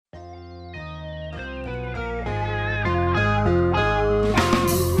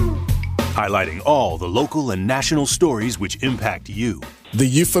highlighting all the local and national stories which impact you. The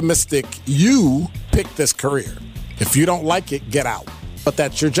euphemistic you picked this career. If you don't like it, get out. But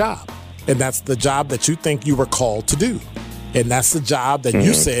that's your job. And that's the job that you think you were called to do. And that's the job that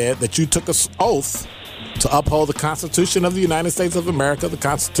you said that you took an oath to uphold the Constitution of the United States of America, the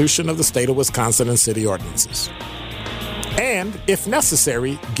Constitution of the state of Wisconsin, and city ordinances. And, if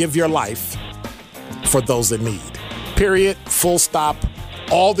necessary, give your life for those in need. Period. Full stop.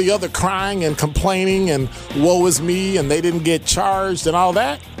 All the other crying and complaining and woe is me and they didn't get charged and all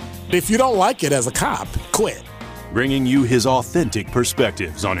that. If you don't like it as a cop, quit. Bringing you his authentic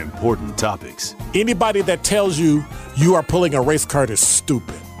perspectives on important topics. Anybody that tells you you are pulling a race card is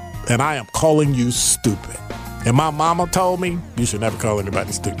stupid. And I am calling you stupid. And my mama told me you should never call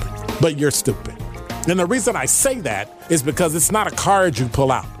anybody stupid. But you're stupid. And the reason I say that is because it's not a card you pull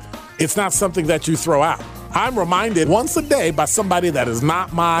out. It's not something that you throw out. I'm reminded once a day by somebody that is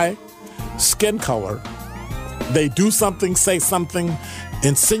not my skin color. They do something, say something,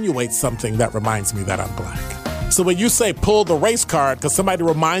 insinuate something that reminds me that I'm black. So when you say pull the race card because somebody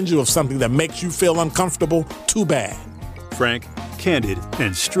reminds you of something that makes you feel uncomfortable, too bad. Frank, candid,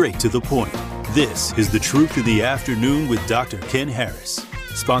 and straight to the point. This is The Truth in the Afternoon with Dr. Ken Harris.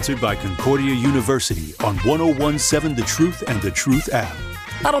 Sponsored by Concordia University on 101.7 The Truth and The Truth app.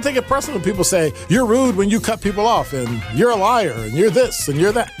 I don't take it personal when people say, you're rude when you cut people off, and you're a liar, and you're this, and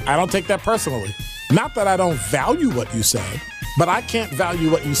you're that. I don't take that personally. Not that I don't value what you say, but I can't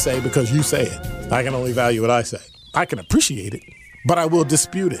value what you say because you say it. I can only value what I say. I can appreciate it, but I will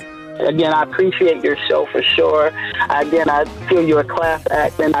dispute it. Again, I appreciate your show for sure. Again, I feel you're a class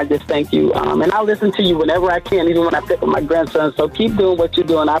act, and I just thank you. And I'll listen to you whenever I can, even when I pick up my grandson. So keep doing what you're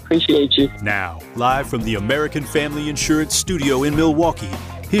doing. I appreciate you. Now, live from the American Family Insurance Studio in Milwaukee,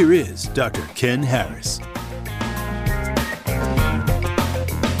 here is Dr. Ken Harris.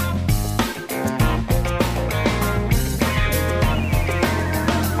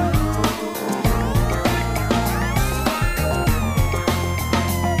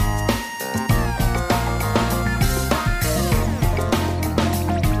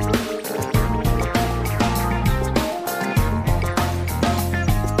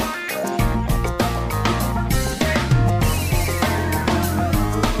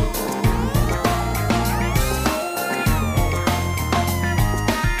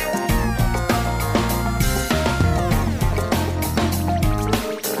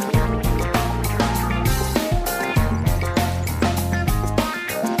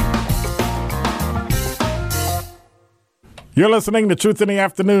 You're listening to Truth in the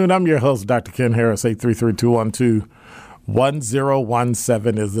Afternoon. I'm your host, Dr. Ken Harris.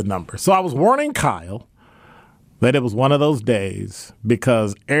 833-212-1017 is the number. So I was warning Kyle that it was one of those days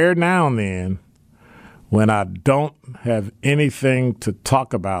because every now and then when I don't have anything to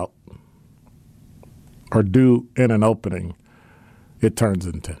talk about or do in an opening, it turns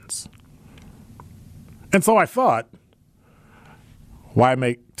intense. And so I thought, why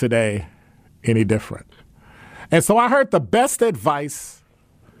make today any different? And so I heard the best advice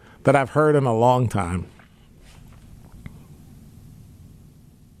that I've heard in a long time.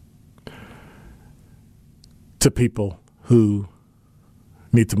 To people who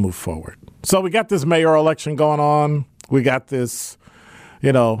need to move forward. So we got this mayoral election going on. We got this,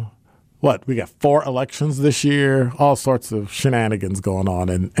 we got 4 elections this year, all sorts of shenanigans going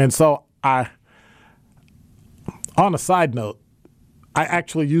on. And so on a side note, I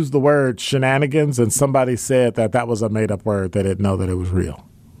actually used the word shenanigans, and somebody said that was a made-up word. They didn't know that it was real.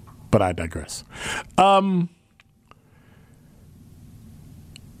 But I digress. I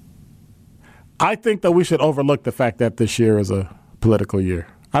think that we should overlook the fact that this year is a political year.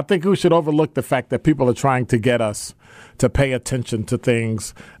 I think we should overlook the fact that people are trying to get us to pay attention to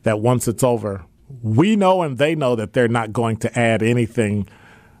things that once it's over, we know and they know that they're not going to add anything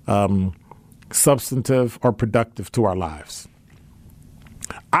substantive or productive to our lives.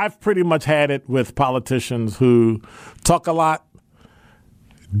 I've pretty much had it with politicians who talk a lot,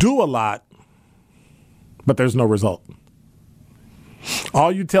 do a lot, but there's no result.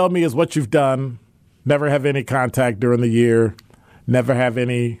 All you tell me is what you've done, never have any contact during the year, never have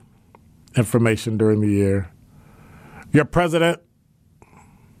any information during the year. Your president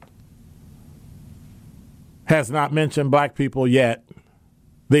has not mentioned black people yet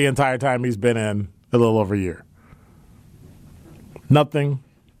the entire time he's been in a little over a year. Nothing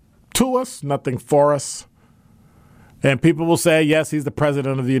to us, nothing for us. And people will say, yes, he's the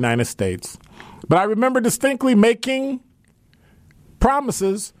president of the United States. But I remember distinctly making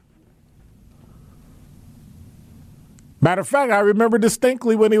promises. Matter of fact, I remember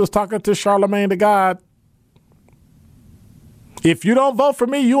distinctly when he was talking to Charlemagne the God, if you don't vote for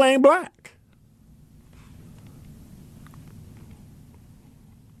me, you ain't black.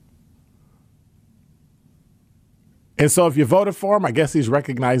 And so if you voted for him, I guess he's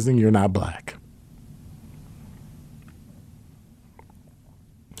recognizing you're not black.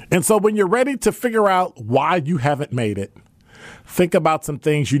 And so when you're ready to figure out why you haven't made it, think about some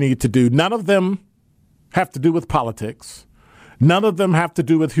things you need to do. None of them have to do with politics. None of them have to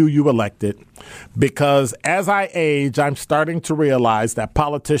do with who you elected, because as I age, I'm starting to realize that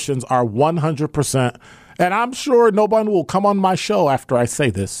politicians are 100%, and I'm sure no one will come on my show after I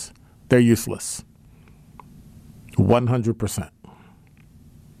say this, they're useless. 100%.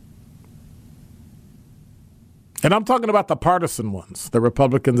 And I'm talking about the partisan ones, the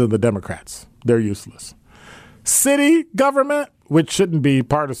Republicans and the Democrats. They're useless. City government, which shouldn't be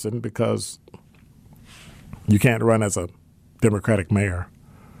partisan because you can't run as a Democratic mayor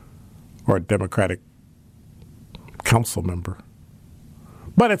or a Democratic council member.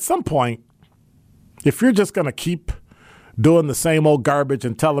 But at some point, if you're just going to keep doing the same old garbage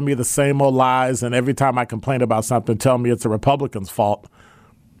and telling me the same old lies, and every time I complain about something, tell me it's a Republican's fault,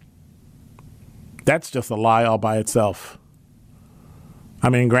 that's just a lie all by itself. I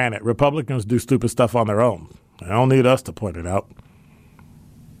mean, granted, Republicans do stupid stuff on their own. They don't need us to point it out.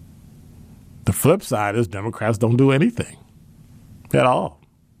 The flip side is Democrats don't do anything at all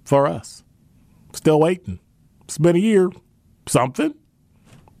for us. Still waiting. It's been a year. Something?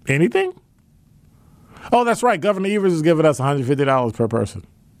 Anything? Oh, that's right. Governor Evers is giving us $150 per person.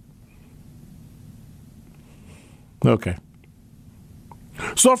 Okay.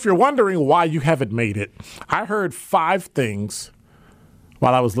 So if you're wondering why you haven't made it, I heard 5 things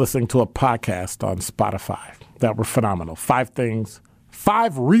while I was listening to a podcast on Spotify that were phenomenal. 5 things,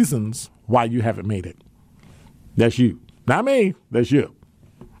 5 reasons why you haven't made it. That's you. Not me. That's you.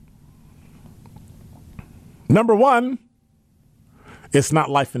 Number 1, it's not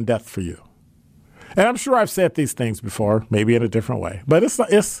life and death for you. And I'm sure I've said these things before, maybe in a different way, but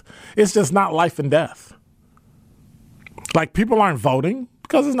it's just not life and death. Like, people aren't voting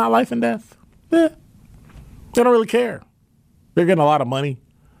because it's not life and death. They don't really care. They're getting a lot of money,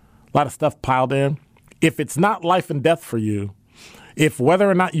 a lot of stuff piled in. If it's not life and death for you, if whether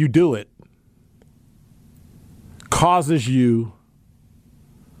or not you do it causes you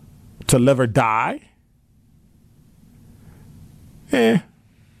to live or die,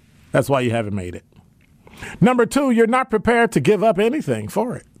 that's why you haven't made it. Number 2, you're not prepared to give up anything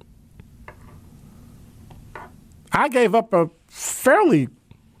for it. I gave up a fairly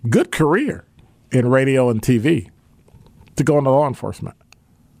good career in radio and TV to go into law enforcement.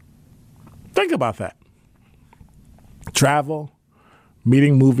 Think about that. Travel,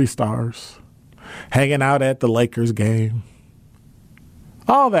 meeting movie stars, hanging out at the Lakers game,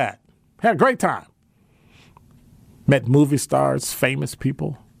 all that. Had a great time. Met movie stars, famous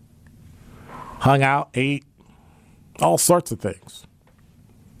people, hung out, ate, all sorts of things.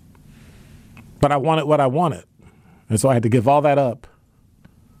 But I wanted what I wanted. And so I had to give all that up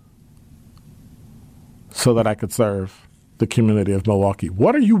so that I could serve the community of Milwaukee.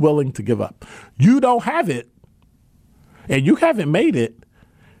 What are you willing to give up? You don't have it, and you haven't made it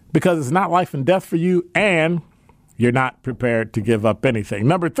because it's not life and death for you, and you're not prepared to give up anything.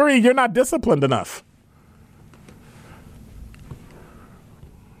 Number 3, you're not disciplined enough.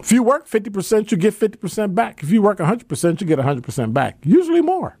 If you work 50%, you get 50% back. If you work 100%, you get 100% back, usually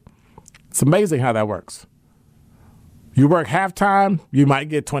more. It's amazing how that works. You work half-time, you might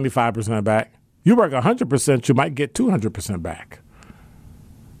get 25% back. You work 100%, you might get 200% back.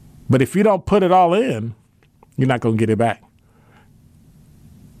 But if you don't put it all in, you're not going to get it back.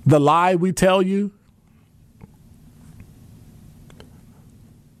 The lie we tell you,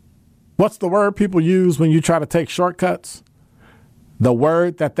 what's the word people use when you try to take shortcuts? The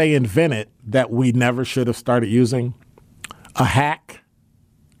word that they invented that we never should have started using, a hack,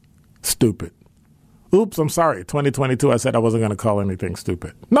 stupid. Oops, I'm sorry. 2022, I said I wasn't going to call anything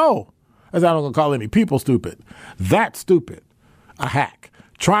stupid. No, I said I'm not going to call any people stupid. That's stupid. A hack.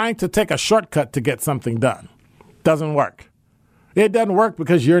 Trying to take a shortcut to get something done. Doesn't work. It doesn't work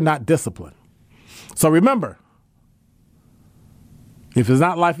because you're not disciplined. So remember, if it's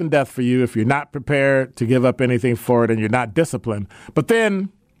not life and death for you, if you're not prepared to give up anything for it and you're not disciplined, but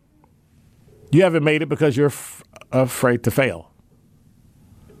then you haven't made it because you're afraid to fail.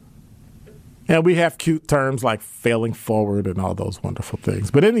 And we have cute terms like failing forward and all those wonderful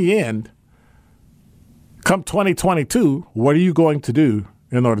things. But in the end, come 2022, what are you going to do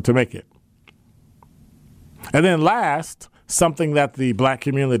in order to make it? And then last, something that the black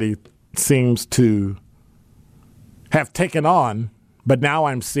community seems to have taken on, but now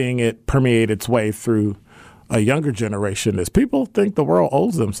I'm seeing it permeate its way through a younger generation, is people think the world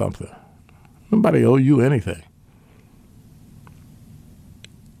owes them something. Nobody owe you anything.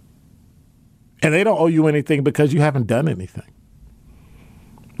 And they don't owe you anything because you haven't done anything.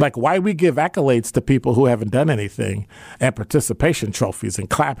 Like, why we give accolades to people who haven't done anything and participation trophies and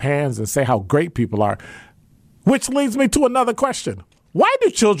clap hands and say how great people are, which leads me to another question. Why do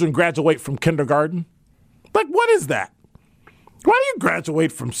children graduate from kindergarten? Like, what is that? Why do you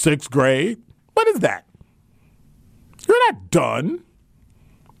graduate from 6th grade? What is that? You're not done.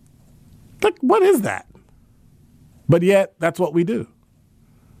 Like, what is that? But yet, that's what we do.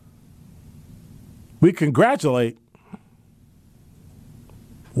 We congratulate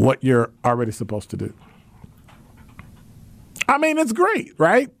what you're already supposed to do. I mean, it's great,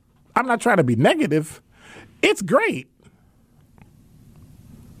 right? I'm not trying to be negative. It's great.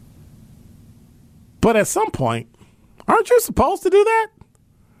 But at some point, aren't you supposed to do that?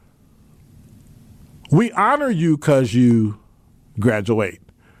 We honor you because you graduate.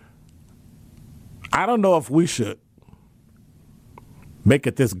 I don't know if we should make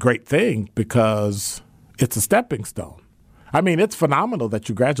it this great thing because it's a stepping stone. I mean, it's phenomenal that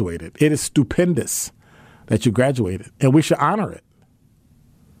you graduated. It is stupendous that you graduated, and we should honor it.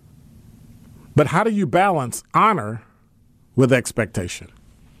 But how do you balance honor with expectation?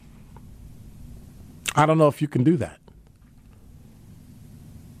 I don't know if you can do that.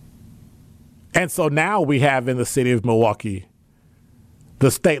 And so now we have in the city of Milwaukee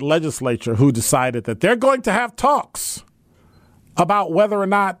the state legislature who decided that they're going to have talks about whether or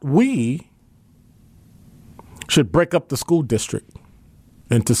not we should break up the school district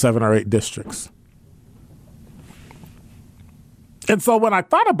into 7 or 8 districts. And so when I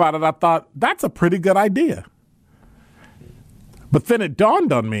thought about it, I thought, that's a pretty good idea. But then it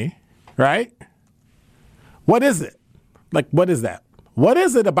dawned on me, right? What is it? Like, what is that? What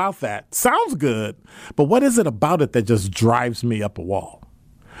is it about that? Sounds good, but what is it about it that just drives me up a wall?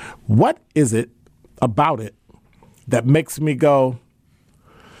 What is it about it that makes me go,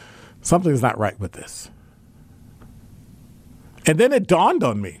 something's not right with this? And then it dawned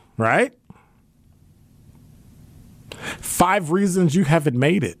on me, right? 5 reasons you haven't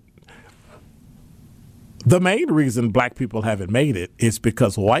made it. The main reason black people haven't made it is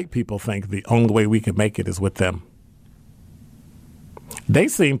because white people think the only way we can make it is with them. They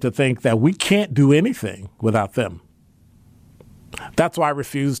seem to think that we can't do anything without them. That's why I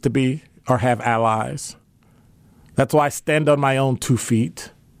refuse to be or have allies. That's why I stand on my own 2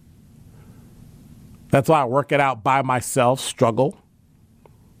 feet. That's why I work it out by myself, struggle,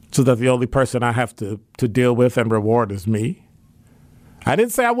 so that the only person I have to deal with and reward is me. I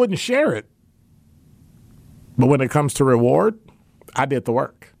didn't say I wouldn't share it, but when it comes to reward, I did the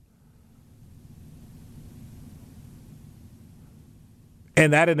work.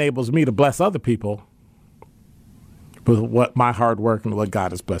 And that enables me to bless other people with what my hard work and what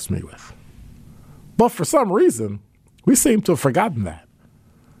God has blessed me with. But for some reason, we seem to have forgotten that.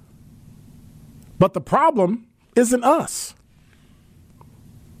 But the problem isn't us.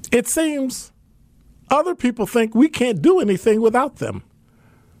 It seems other people think we can't do anything without them.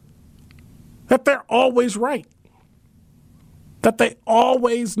 That they're always right. That they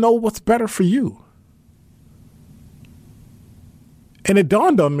always know what's better for you. And it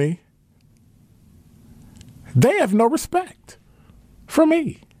dawned on me, they have no respect for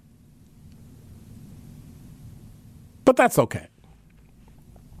me. But that's okay.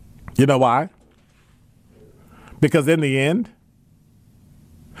 You know why? Because in the end,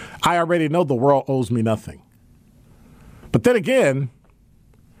 I already know the world owes me nothing. But then again,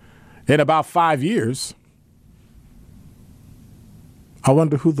 in about 5 years, I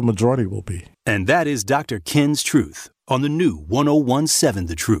wonder who the majority will be. And that is Dr. Ken's Truth on the new 101.7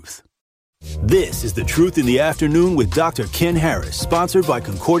 The Truth. This is The Truth in the Afternoon with Dr. Ken Harris, sponsored by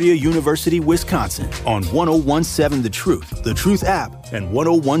Concordia University, Wisconsin, on 101.7 The Truth, The Truth app, and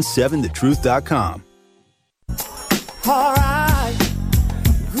 1017thetruth.com. All right.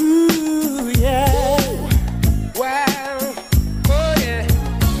 Ooh, yeah. Well, oh yeah.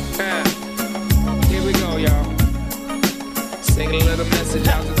 Here we go, y'all. Sing a little message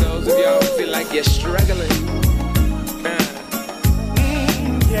out to those of y'all who feel like you're struggling.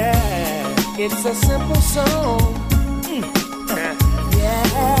 Yeah. It's a simple song. Yeah.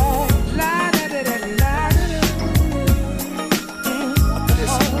 La da da da la da da.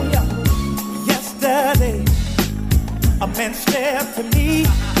 Yesterday, a man stepped to me,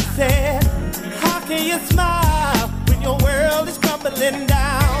 said, how can you smile when your world is crumbling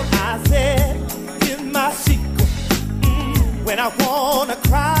down? I said, here's my secret. When I wanna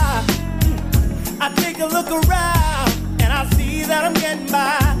cry, I take a look around and I see that I'm getting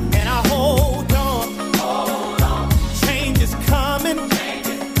by, and I hold on. Hold on. Change is coming. Change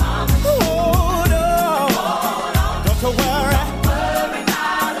is coming. Hold on. Hold on. Don't you worry. Don't worry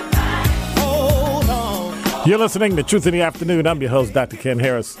about a thing. Hold You're listening to Truth in the Afternoon. I'm your host, Dr. Ken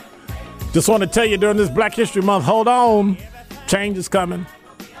Harris. Just want to tell you during this Black History Month, hold on. Change is coming.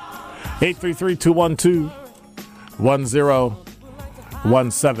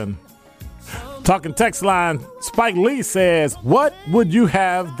 833-212-1017. Talking text line, Spike Lee says, what would you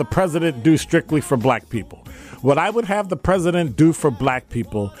have the president do strictly for black people? What I would have the president do for black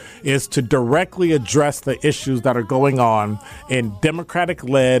people is to directly address the issues that are going on in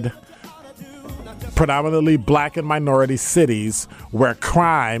Democratic-led, predominantly black and minority cities where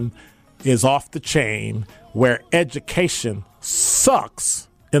crime is off the chain, where education sucks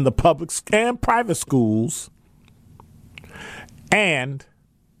in the public and private schools, and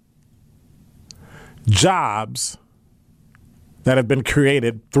jobs that have been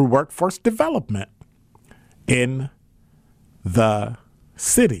created through workforce development in the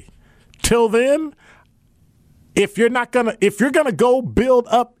city. Till then, if you're gonna go build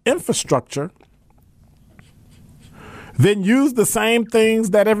up infrastructure, then use the same things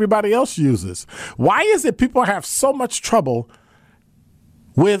that everybody else uses. Why is it people have so much trouble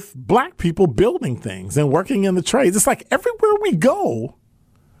with black people building things and working in the trades? It's like everywhere we go,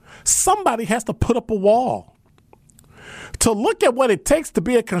 somebody has to put up a wall. To look at what it takes to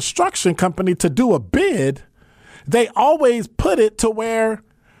be a construction company to do a bid, they always put it to where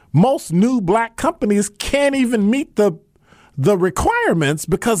most new black companies can't even meet the requirements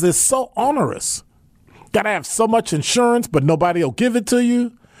because it's so onerous. Got to have so much insurance, but nobody will give it to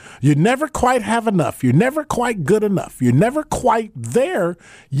you. You never quite have enough. You're never quite good enough. You're never quite there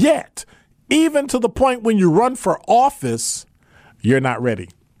yet. Even to the point when you run for office, you're not ready.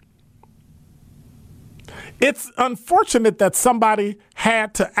 It's unfortunate that somebody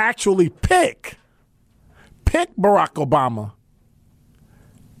had to actually pick Barack Obama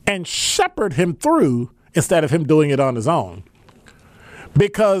and shepherd him through instead of him doing it on his own.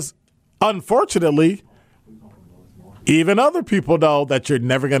 Because unfortunately, even other people know that you're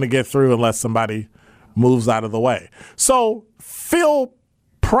never going to get through unless somebody moves out of the way. So feel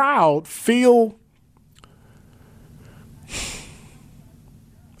proud, feel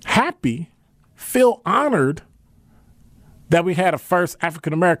happy, feel honored that we had a first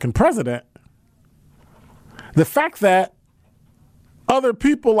African-American president. The fact that other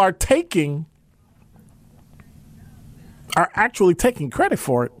people are actually taking credit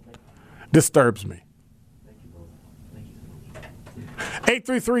for it disturbs me.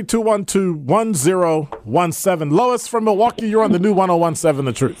 833-212-1017. Lois from Milwaukee, you're on the new 1017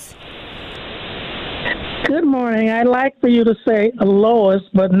 The Truth. Good morning. I'd like for you to say Lois,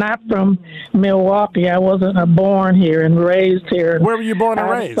 but not from Milwaukee. I wasn't born here and raised here. Where were you born and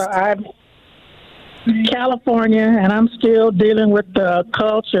raised? I'm California, and I'm still dealing with the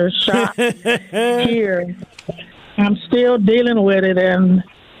culture shock here. I'm still dealing with it, and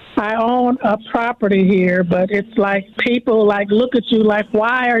I own a property here, but it's like people look at you like,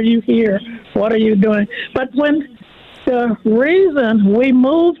 why are you here? What are you doing? But when the reason we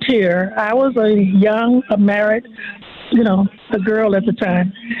moved here, I was a young, married, a girl at the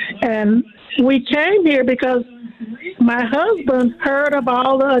time. And we came here because my husband heard of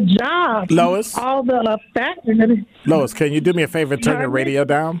all the jobs. Lois? All the factories. Lois, can you do me a favor and turn your radio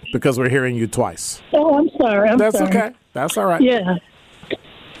down? Because we're hearing you twice. Oh, I'm sorry. That's okay. That's all right. Yeah.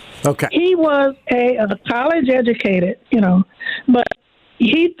 Okay. He was a college educated, but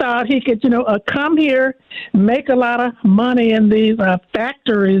he thought he could, come here, make a lot of money in these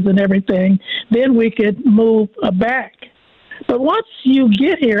factories and everything. Then we could move back. But once you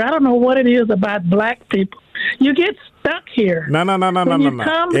get here, I don't know what it is about black people. You get stuck here. No.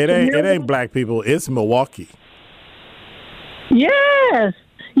 It ain't black people. It's Milwaukee. Yes.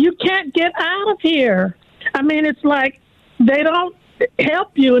 You can't get out of here. I mean, it's like they don't help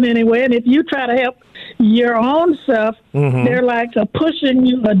you in any way. And if you try to help your own self, they're like pushing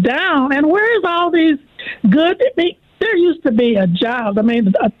you down. And where's all these good? There used to be a job. I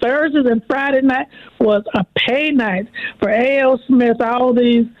mean, a Thursdays and Friday night was a pay night for A.L. Smith, all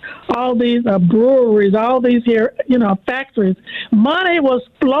these breweries, all these here, factories. Money was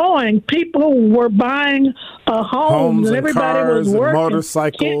flowing. People were buying homes and everybody cars was working. And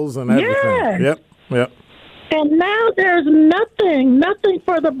motorcycles and everything. Yeah. Yep. And now there's nothing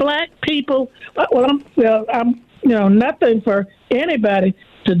for the black people. I'm nothing for anybody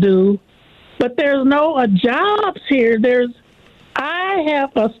to do. But there's no jobs here. I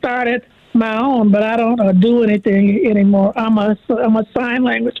have started my own, but I don't do anything anymore. I'm a sign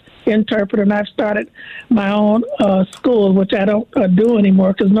language interpreter, and I've started my own school, which I don't do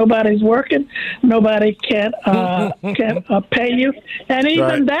anymore because nobody's working. Nobody can pay you, and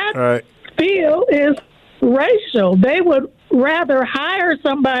even that field is racial. They would rather hire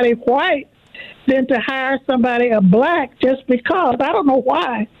somebody white than to hire somebody a black just because. I don't know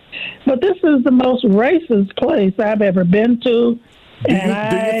why, but this is the most racist place I've ever been to. Do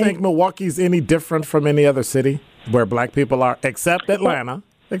you think Milwaukee's any different from any other city where black people are, except Atlanta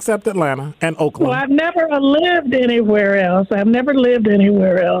and Oakland? Well, I've never lived anywhere else.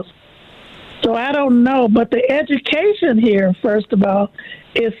 So I don't know. But the education here, first of all,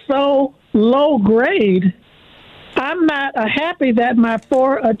 is so low grade. I'm not happy that my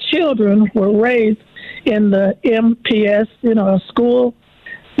 4 children were raised in the MPS, school,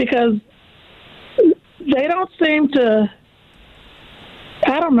 because they don't seem to,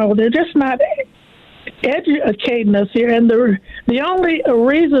 I don't know, they're just not educating us here. And the only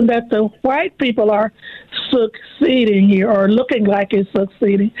reason that the white people are succeeding here or looking like it's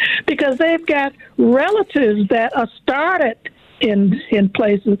succeeding, because they've got relatives that are started in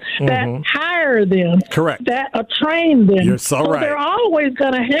places that hire them, correct, that train them. You're so right. They're always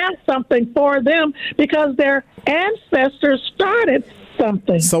going to have something for them because their ancestors started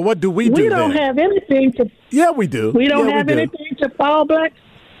something. So what do we do? We don't have anything to. Yeah, we do. We don't have anything to fall back.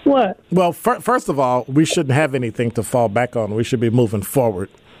 What? Well, first of all, we shouldn't have anything to fall back on. We should be moving forward.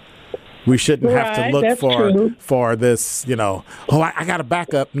 We shouldn't have to look for this, I got a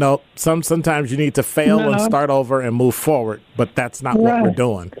backup. No, sometimes you need to fail and start over and move forward, but that's not what we're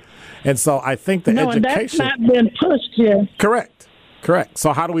doing. And so I think the education... and that's not been pushed yet. Correct.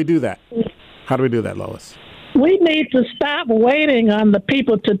 So how do we do that? Lois? We need to stop waiting on the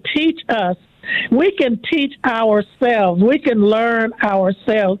people to teach us. We can teach ourselves. We can learn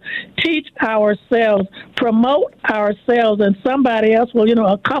ourselves, teach ourselves, promote ourselves, and somebody else will,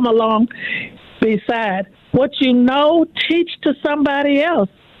 come along beside. What you know, teach to somebody else.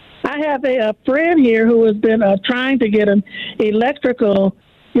 I have a friend here who has been trying to get an electrical,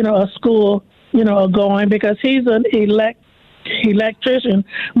 a school, going because he's an electrician.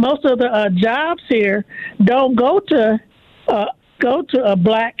 Most of the jobs here don't go to a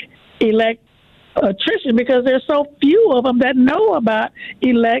black electrician because there's so few of them that know about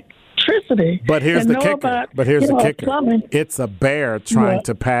electricity. But here's the kicker. Plumbing. It's a bear trying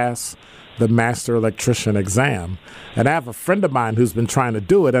to pass the master electrician exam. And I have a friend of mine who's been trying to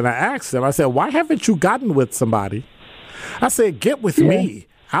do it, and I asked him, I said, why haven't you gotten with somebody? I said, get with me.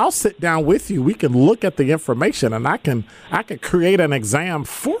 I'll sit down with you. We can look at the information, and I can create an exam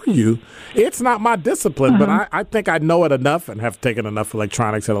for you. It's not my discipline, but I think I know it enough and have taken enough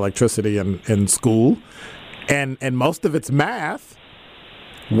electronics and electricity in school, and most of it's math.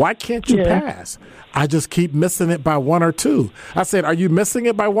 Why can't you pass? I just keep missing it by 1 or 2. I said, are you missing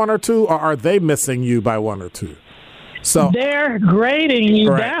it by 1 or 2, or are they missing you by 1 or 2? So they're grading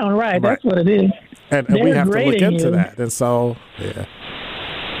you down, right? That's what it is. And we have to look into that. And so,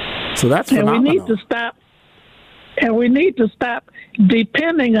 So that's phenomenal. And we need to stop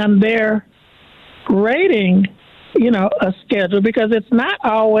depending on their rating, a schedule, because it's not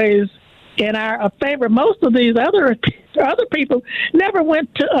always in our favor. Most of these other people never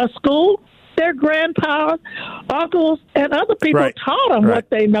went to a school. Their grandpas, uncles, and other people taught them what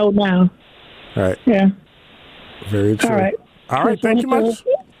they know now. Right. Yeah. Very true. All right. Thank you much.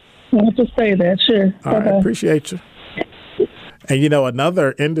 I want to say that. Sure. All right. Appreciate you. And,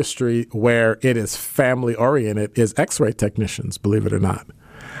 another industry where it is family-oriented is x-ray technicians, believe it or not.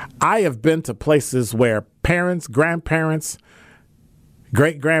 I have been to places where parents, grandparents,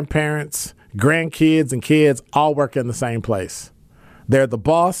 great-grandparents, grandkids, and kids all work in the same place. They're the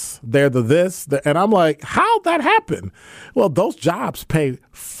boss, they're the this, and I'm like, how'd that happen? Well, those jobs pay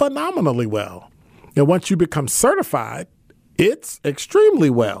phenomenally well. And once you become certified, it's extremely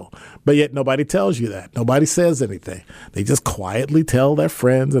well, but yet nobody tells you that. Nobody says anything. They just quietly tell their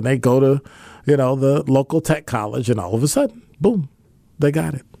friends, and they go to, the local tech college, and all of a sudden, boom, they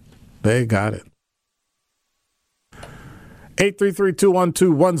got it.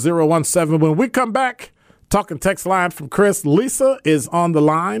 833-212-1017. When we come back, talking text line from Chris. Lisa is on the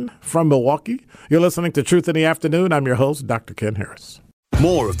line from Milwaukee. You're listening to Truth in the Afternoon. I'm your host, Dr. Ken Harris.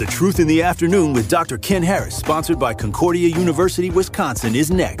 More of the Truth in the Afternoon with Dr. Ken Harris, sponsored by Concordia University, Wisconsin,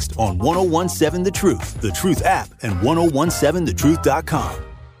 is next on 1017 The Truth, the Truth app, and 1017thetruth.com.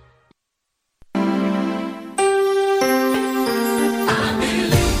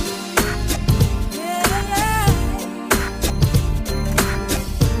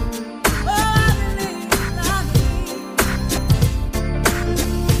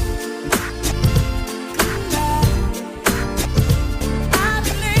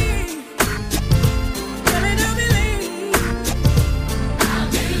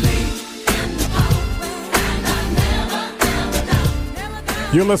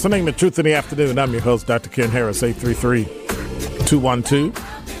 You're listening to Truth in the Afternoon. I'm your host, Dr. Ken Harris, 833-212-1017.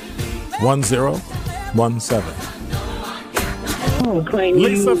 1017. Oh, Clayton,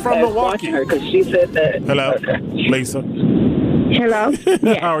 Lisa from Milwaukee. Her because she said that. Hello, okay. Lisa. Hello.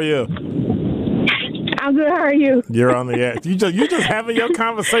 Yes. How are you? I'm good. How are you? You're on the air. You just having your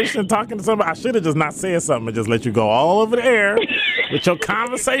conversation, talking to somebody. I should have just not said something and just let you go all over the air with your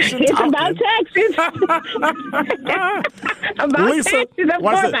conversation. It's talking. about taxes. About Lisa, taxes, of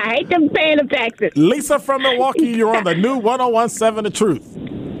course. I hate them paying the taxes. Lisa from Milwaukee, you're on the new 1017 The Truth.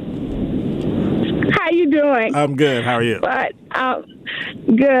 How you doing? I'm good. How are you? But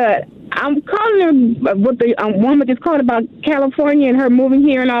good. I'm calling what the woman just called about California and her moving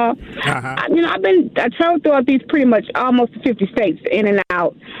here and all. Uh-huh. I traveled throughout these pretty much almost 50 states in and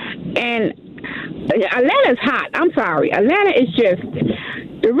out, and Atlanta's hot. I'm sorry, Atlanta is just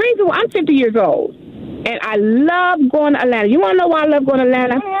the reason why I'm 50 years old, and I love going to Atlanta. You want to know why I love going to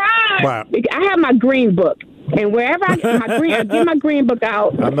Atlanta? Wow. I have my green book. And wherever I get my green book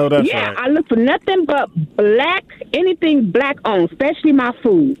out. I know that's yeah, right. I look for nothing but anything black owned, especially my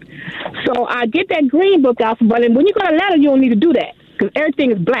food. So I get that green book out. But when you go to Atlanta, you don't need to do that because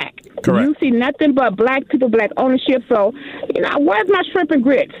everything is black. Correct. You see nothing but black people, black ownership. So, where's my shrimp and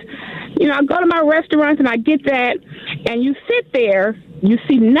grits? I go to my restaurants and I get that. And you sit there, you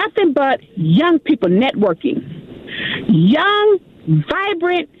see nothing but young people networking. Young,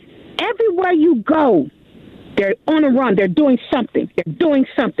 vibrant, everywhere you go. They're on a run. They're doing something. They're doing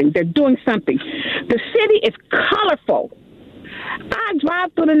something. They're doing something. The city is colorful. I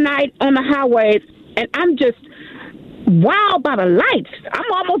drive through the night on the highways, and I'm just wowed by the lights.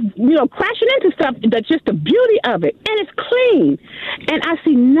 I'm almost, crashing into stuff. That's just the beauty of it. And it's clean. And I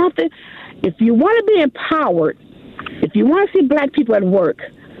see nothing. If you want to be empowered, if you want to see black people at work,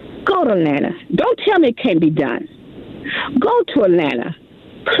 go to Atlanta. Don't tell me it can't be done. Go to Atlanta.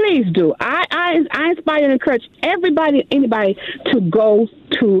 Please do. I inspire and encourage anybody to go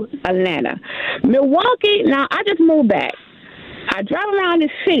to Atlanta. Milwaukee, now I just moved back. I drive around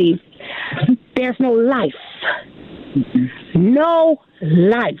this city. There's no life. No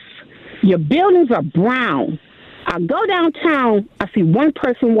life. Your buildings are brown. I go downtown, I see one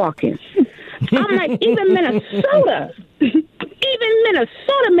person walking. I'm like, even Minnesota,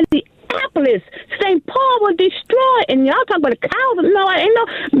 Minneapolis, St. Paul was destroyed, and y'all talk about the cows. No, I ain't no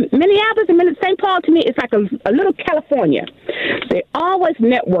Minneapolis and St. Paul. To me, it's like a little California. They're always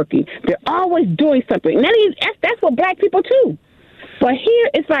networking. They're always doing something. And that's what black people too. But here,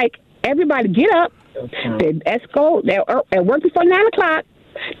 it's like everybody get up. They escort. They're at work before 9 o'clock.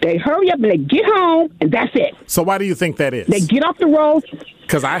 They hurry up and they get home, and that's it. So why do you think that is? They get off the road.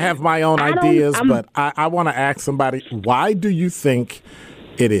 Because I have my own ideas, but I want to ask somebody, why do you think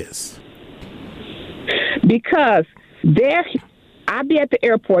it is? Because I be at the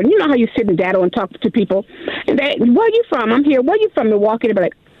airport, and you know how you sit in data and talk to people, and where are you from? I'm here. Where are you from? Milwaukee. They'll be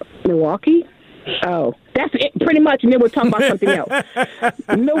like, Milwaukee? Oh, that's it, pretty much, and then we'll talk about something else.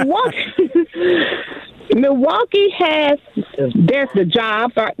 Milwaukee has, there's the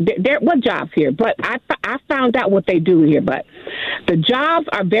jobs. What jobs here? But I found out what they do here, but the jobs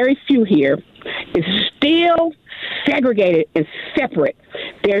are very few here. It's still segregated and separate.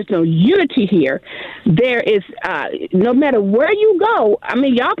 There's no unity here. There is, no matter where you go, I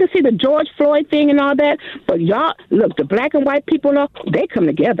mean, y'all can see the George Floyd thing and all that, but y'all, look, the black and white people, they come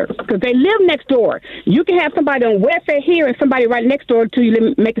together because they live next door. You can have somebody on welfare here and somebody right next door to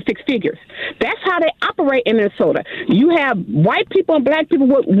you making six figures. That's how they operate in Minnesota. You have white people and black people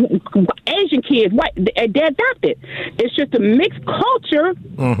with Asian kids, they're adopted. It's just a mixed culture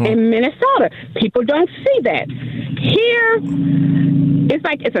in Minnesota. People don't see that. Here, it's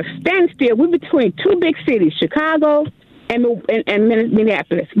like it's a standstill. We're between two big cities, Chicago and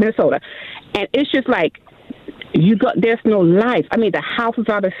Minneapolis, Minnesota. And it's just like, there's no life. I mean, the houses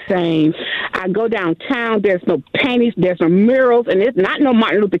are the same. I go downtown, there's no paintings, there's no murals, and it's not no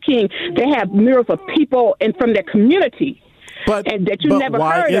Martin Luther King. They have murals of people and from their community. And that you never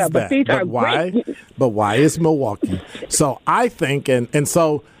heard of. But these are great. But why is Milwaukee? So I think, and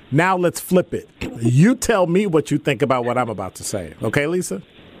so now let's flip it. You tell me what you think about what I'm about to say. Okay, Lisa?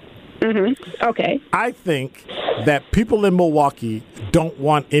 Okay. I think that people in Milwaukee don't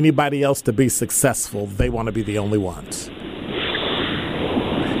want anybody else to be successful. They want to be the only ones.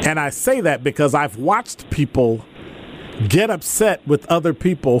 And I say that because I've watched people get upset with other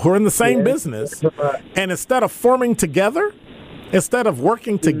people who are in the same business. And instead of forming together, instead of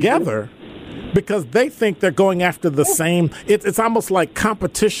working together, because they think they're going after the same, it's almost like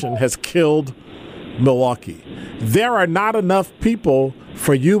competition has killed Milwaukee. There are not enough people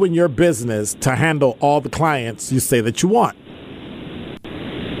for you and your business to handle all the clients you say that you want.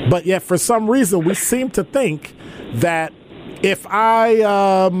 But yet, for some reason, we seem to think that if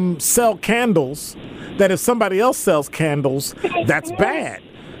I sell candles, that if somebody else sells candles, that's bad.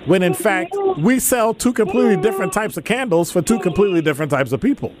 When in fact, we sell two completely different types of candles for two completely different types of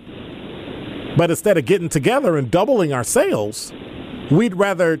people. But instead of getting together and doubling our sales, we'd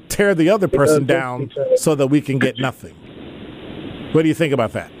rather tear the other person down so that we can get nothing. What do you think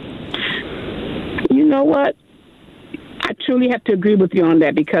about that? You know what? I truly have to agree with you on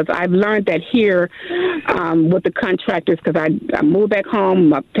that, because I've learned that here with the contractors, because I moved back home,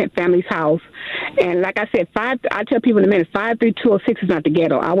 my family's house, and like I said, I tell people in a minute, 53206 is not the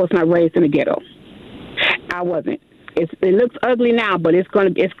ghetto. I was not raised in the ghetto. I wasn't. It looks ugly now, but it's gonna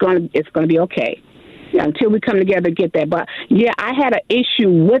be okay until we come together to get that. But yeah, I had an issue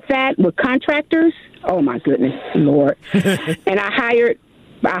with that with contractors. Oh my goodness, Lord! And I hired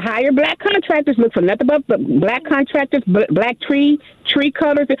black contractors. Look for nothing but black contractors, black tree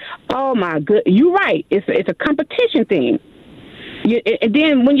cutters. Oh my good, you're right. It's a competition thing. And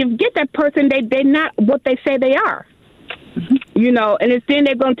then when you get that person, they're not what they say they are. You know, and then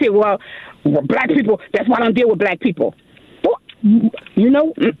they're going to tell you, well, black people, that's why I don't deal with black people. Well, you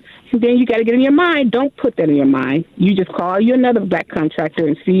know, and then you got to get in your mind. Don't put that in your mind. You just call you another black contractor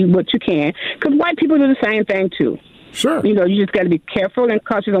and see what you can. Because white people do the same thing, too. Sure. You know, you just got to be careful and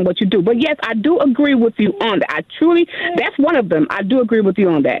cautious on what you do. But, yes, I do agree with you on that. That's one of them. I do agree with you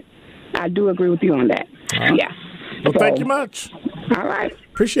on that. Right. Yeah. Well, thank you much. All right.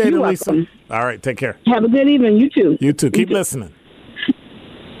 Appreciate You're it, Lisa. welcome. All right, take care. Have a good evening. You too. You too. Keep listening.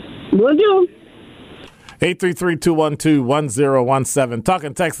 Will do. 833-212-1017.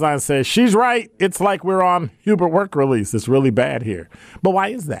 Talking text line says, she's right. It's like we're on Hubert work release. It's really bad here. But why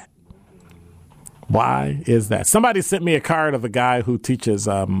is that? Why is that? Somebody sent me a card of a guy who teaches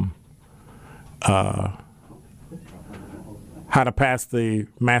how to pass the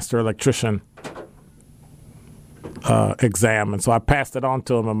master electrician exam. And so I passed it on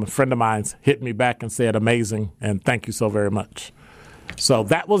to him, and a friend of mine's hit me back and said, amazing, and thank you so very much. So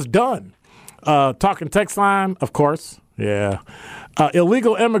that was done. Talking text line, of course. Yeah.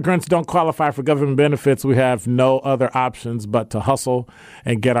 Illegal immigrants don't qualify for government benefits. We have no other options but to hustle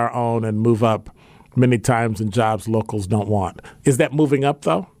and get our own and move up many times in jobs locals don't want. Is that moving up,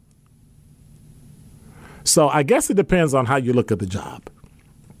 though? So I guess it depends on how you look at the job.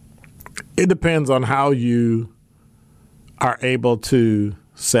 It depends on how you are able to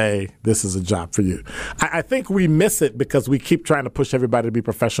say this is a job for you. I think we miss it because we keep trying to push everybody to be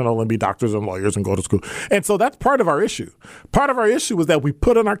professional and be doctors and lawyers and go to school. And so that's part of our issue. Part of our issue is that we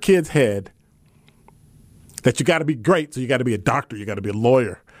put in our kids' head that you got to be great, so you got to be a doctor, you got to be a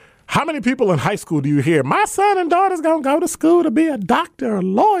lawyer. How many people in high school do you hear, my son and daughter's going to go to school to be a doctor, a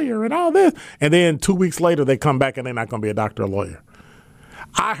lawyer, and all this? And then 2 weeks later, they come back and they're not going to be a doctor or lawyer.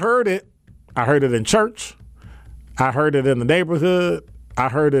 I heard it. I heard it in church. I heard it in the neighborhood. I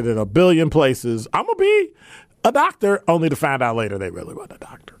heard it in a billion places. I'm going to be a doctor, only to find out later they really weren't a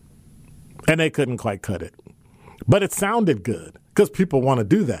doctor. And they couldn't quite cut it. But it sounded good because people want to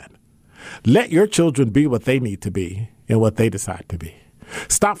do that. Let your children be what they need to be and what they decide to be.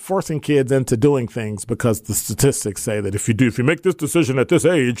 Stop forcing kids into doing things because the statistics say that if you make this decision at this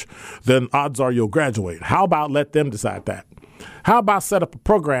age, then odds are you'll graduate. How about let them decide that? How about set up a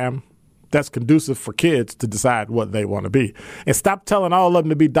program that's conducive for kids to decide what they want to be? And stop telling all of them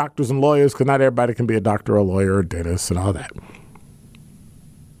to be doctors and lawyers, because not everybody can be a doctor or a lawyer or a dentist and all that.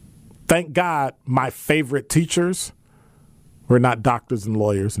 Thank God my favorite teachers were not doctors and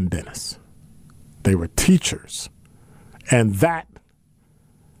lawyers and dentists. They were teachers. And that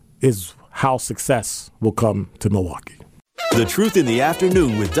is how success will come to Milwaukee. The Truth in the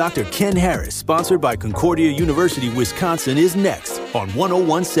Afternoon with Dr. Ken Harris, sponsored by Concordia University, Wisconsin, is next on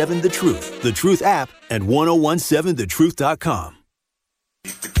 1017 The Truth, The Truth app, and 1017thetruth.com.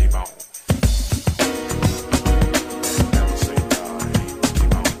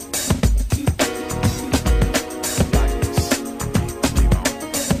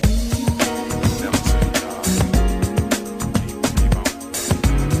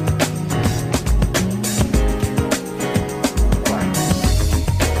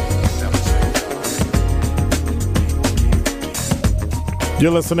 You're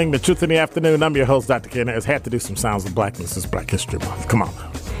listening to Truth in the Afternoon. I'm your host, Dr. Ken Harris. Had to do some sounds of blackness. It's Black History Month. Come on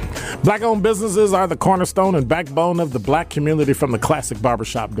now. Black-owned businesses are the cornerstone and backbone of the black community, from the classic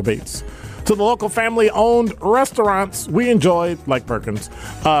barbershop debates to the local family-owned restaurants we enjoyed, like Perkins.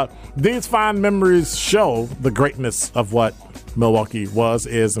 These fond memories show the greatness of what Milwaukee was,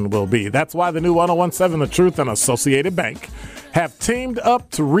 is, and will be. That's why the new 1017 The Truth and Associated Bank have teamed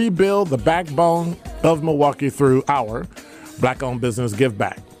up to rebuild the backbone of Milwaukee through our Black-owned business Give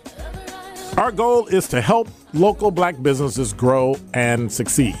Back. Our goal is to help local black businesses grow and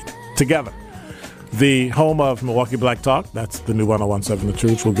succeed together. The home of Milwaukee Black Talk, that's the new 1017 The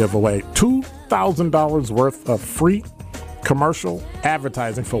Truth, will give away $2,000 worth of free commercial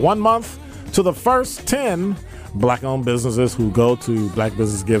advertising for 1 month to the first 10 black-owned businesses who go to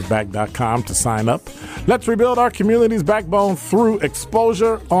blackbusinessgiveback.com to sign up. Let's rebuild our community's backbone through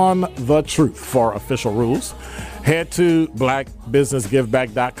exposure on the truth. For official rules, head to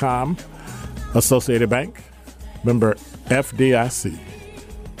blackbusinessgiveback.com. Associated Bank, member FDIC.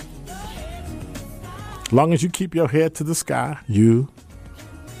 As long as you keep your head to the sky, you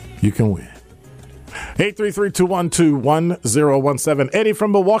can win. 833-212-1017. Eddie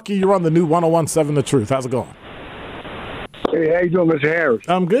from Milwaukee, you're on the new 1017 The Truth. How's it going? Hey, how you doing, Mr. Harris?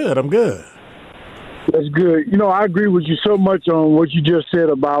 I'm good. That's good. You know, I agree with you so much on what you just said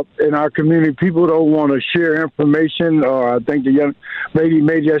about in our community, people don't want to share information, or I think the young lady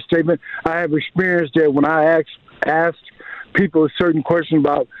made that statement. I have experienced that when I asked people certain questions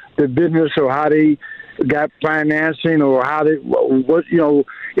about the business or how they got financing or how they, what, you know,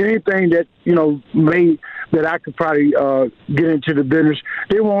 anything that, you know, that I could probably get into the business,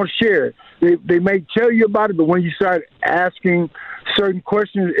 they won't share it. They may tell you about it, but when you start asking certain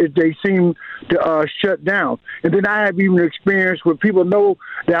questions, they seem to shut down. And then I have even experience where people know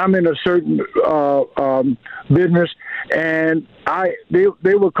that I'm in a certain business, and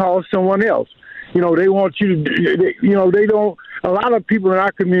they will call someone else. You know, they want you to. They don't. A lot of people in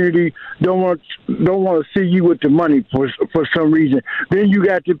our community don't want to see you with the money for some reason. Then you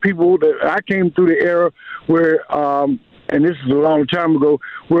got the people that I came through the era where. And this is a long time ago,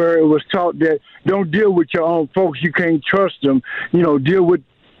 where it was taught that don't deal with your own folks. You can't trust them. You know, deal with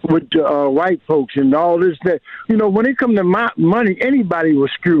white folks and all this, that. You know, when it comes to money, anybody will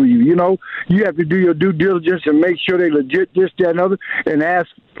screw you. You know, you have to do your due diligence and make sure they legit, this, that, and other, and ask,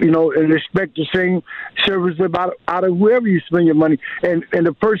 you know, and expect the same service out of whoever you spend your money. And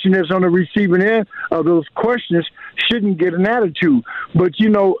the person that's on the receiving end of those questions shouldn't get an attitude. But, you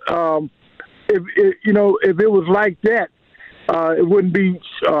know, if it was like that, it wouldn't be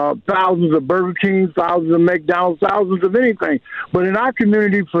thousands of Burger Kings, thousands of McDonald's, thousands of anything. But in our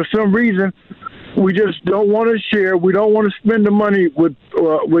community, for some reason, we just don't want to share. We don't want to spend the money with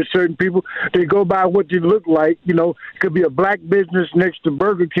certain people. They go by what they look like. You know, it could be a black business next to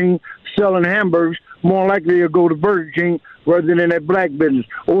Burger King selling hamburgers. More likely they'll go to Burger King rather than that black business.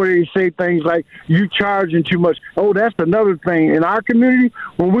 Or they say things like, you charging too much. Oh, that's another thing. In our community,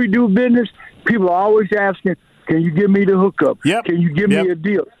 when we do business, people are always asking, can you give me the hookup? Yep. Can you give me a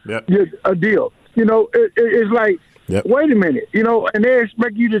deal? Yep. A deal. You know, it's like, wait a minute. You know, and they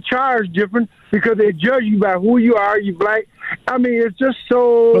expect you to charge different because they judge you by who you are. You black. I mean, it's just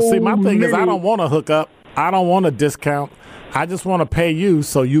so. But see, my thing is, I don't want a hookup. I don't want a discount. I just want to pay you,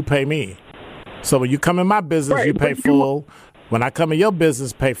 so you pay me. So when you come in my business, right, you pay full. When I come in your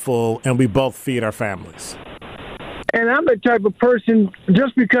business, pay full, and we both feed our families. And I'm the type of person,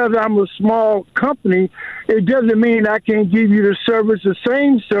 just because I'm a small company, it doesn't mean I can't give you the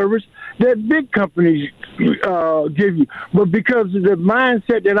same service that big companies give you. But because of the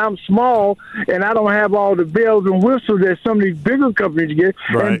mindset that I'm small and I don't have all the bells and whistles that some of these bigger companies get,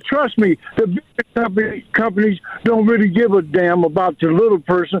 right. And trust me, the bigger companies don't really give a damn about the little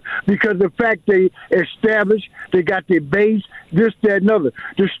person because the fact they established, they got their base, this, that, and other.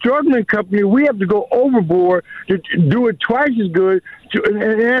 The struggling company, we have to go overboard to do it twice as good,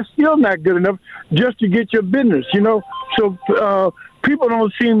 and that's still not good enough just to get your business, you know? So people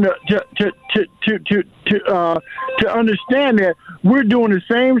don't seem to understand that we're doing the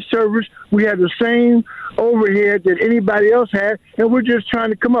same service, we have the same overhead that anybody else has, and we're just trying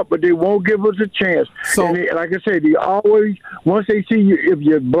to come up, but they won't give us a chance. So, and they, like I said, they always, once they see you, if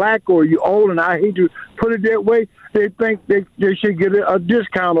you're black or you're old, and I hate to put it that way, they think they should get a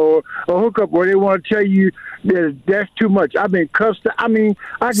discount or a hookup, or they want to tell you that that's too much. I've been cussed. I mean,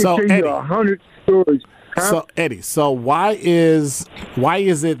 I can tell you 100 stories. Huh? So Eddie, why is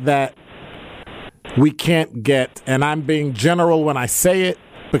it that we can't get, and I'm being general when I say it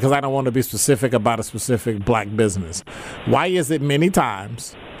because I don't want to be specific about a specific black business. Why is it many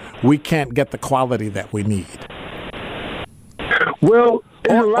times we can't get the quality that we need? Well,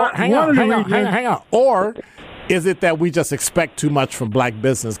 hang on. Or is it that we just expect too much from black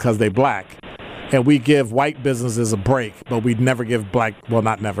business because they're black? And we give white businesses a break, but we never give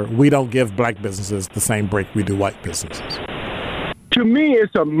we don't give black businesses the same break we do white businesses. To me,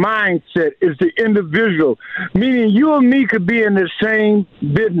 it's a mindset. It's the individual. Meaning you and me could be in the same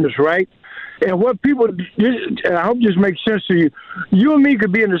business, right? And what people, and I hope this makes sense to you, you and me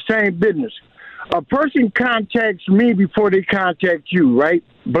could be in the same business. a person contacts me before they contact you, right?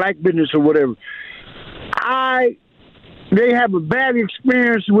 Black business or whatever. They have a bad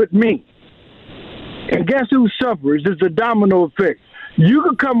experience with me. And guess who suffers? It's a domino effect. You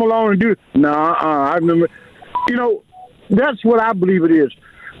could come along and do, I remember, that's what I believe it is.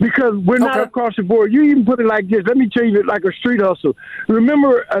 Because we're not across the board. You even put it like this. Let me tell you, like a street hustle.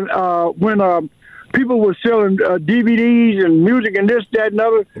 Remember when people were selling DVDs and music and this, that, and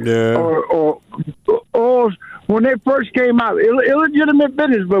other? Yeah. Or when they first came out, illegitimate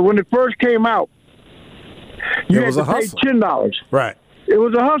business, but when it first came out, you had to pay $10. Right. It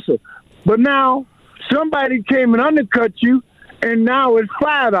was a hustle. But now somebody came and undercut you, and now it's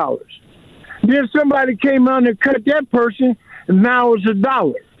 $5. Then somebody came and undercut that person, and now it's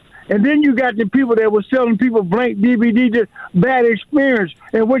 $1. And then you got the people that were selling people blank DVD, just bad experience.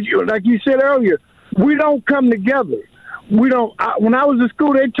 And like you said earlier, we don't come together. We don't. When I was in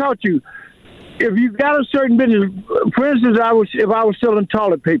school, they taught you if you got a certain business. For instance, if I was selling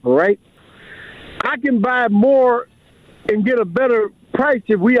toilet paper, right? I can buy more and get a better price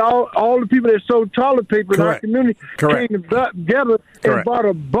if we all the people that sold toilet paper in our community came together and bought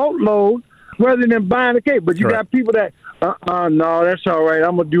a boatload rather than buying a cake. But you got people that no, that's all right.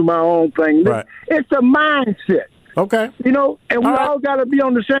 I'm gonna do my own thing. Right. It's a mindset. Okay. And we all got to be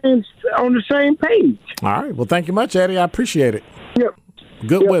on the same page. All right. Well, thank you much, Eddie. I appreciate it. Yep.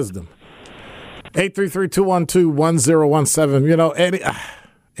 Good wisdom. 833-212-1017.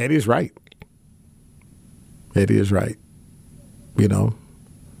 Eddie's right. Eddie is right.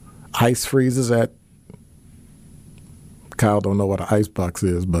 Ice freezes at, Kyle don't know what an ice box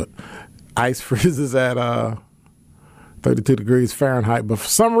is, but ice freezes at 32 degrees Fahrenheit. But for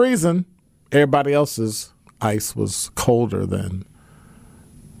some reason, everybody else's ice was colder than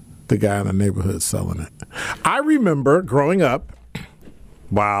the guy in the neighborhood selling it. I remember growing up,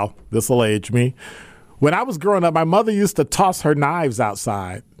 wow, this will age me. When I was growing up, my mother used to toss her knives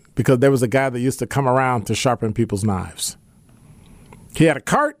outside because there was a guy that used to come around to sharpen people's knives. He had a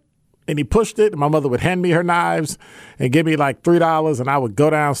cart and he pushed it, and my mother would hand me her knives and give me like $3, and I would go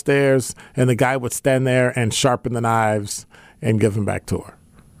downstairs and the guy would stand there and sharpen the knives and give them back to her.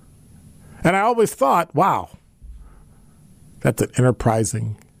 And I always thought, wow, that's an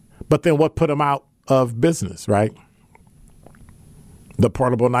enterprising. But then what put him out of business, right? The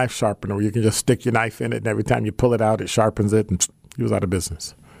portable knife sharpener where you can just stick your knife in it and every time you pull it out, it sharpens it, and he was out of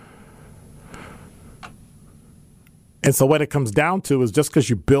business. And so what it comes down to is just because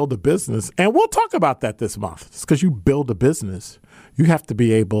you build a business, and we'll talk about that this month, just because you build a business, you have to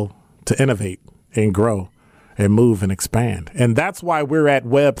be able to innovate and grow and move and expand. And that's why we're at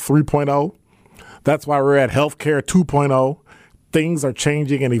Web 3.0. That's why we're at Healthcare 2.0. Things are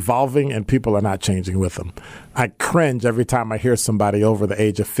changing and evolving, and people are not changing with them. I cringe every time I hear somebody over the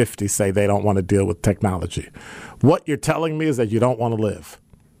age of 50 say they don't want to deal with technology. What you're telling me is that you don't want to live.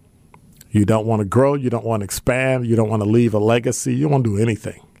 You don't want to grow. You don't want to expand. You don't want to leave a legacy. You don't want to do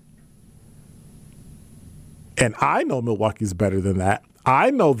anything. And I know Milwaukee's better than that. I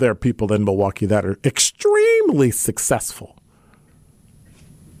know there are people in Milwaukee that are extremely successful.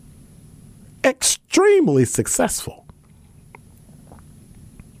 Extremely successful.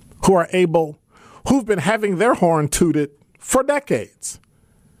 Who've been having their horn tooted for decades.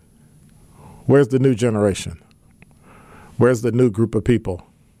 Where's the new generation? Where's the new group of people?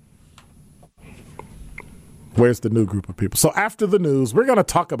 Where's the new group of people? So after the news, we're going to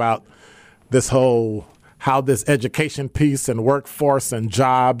talk about how this education piece and workforce and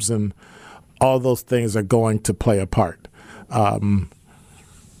jobs and all those things are going to play a part.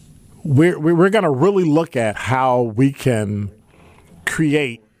 We're going to really look at how we can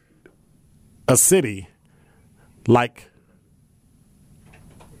create a city like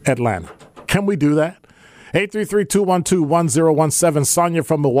Atlanta. Can we do that? 833-212-1017. Sonia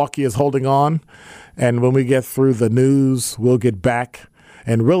from Milwaukee is holding on. And when we get through the news, we'll get back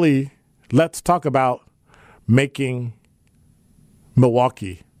and really let's talk about making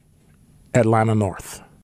Milwaukee Atlanta North.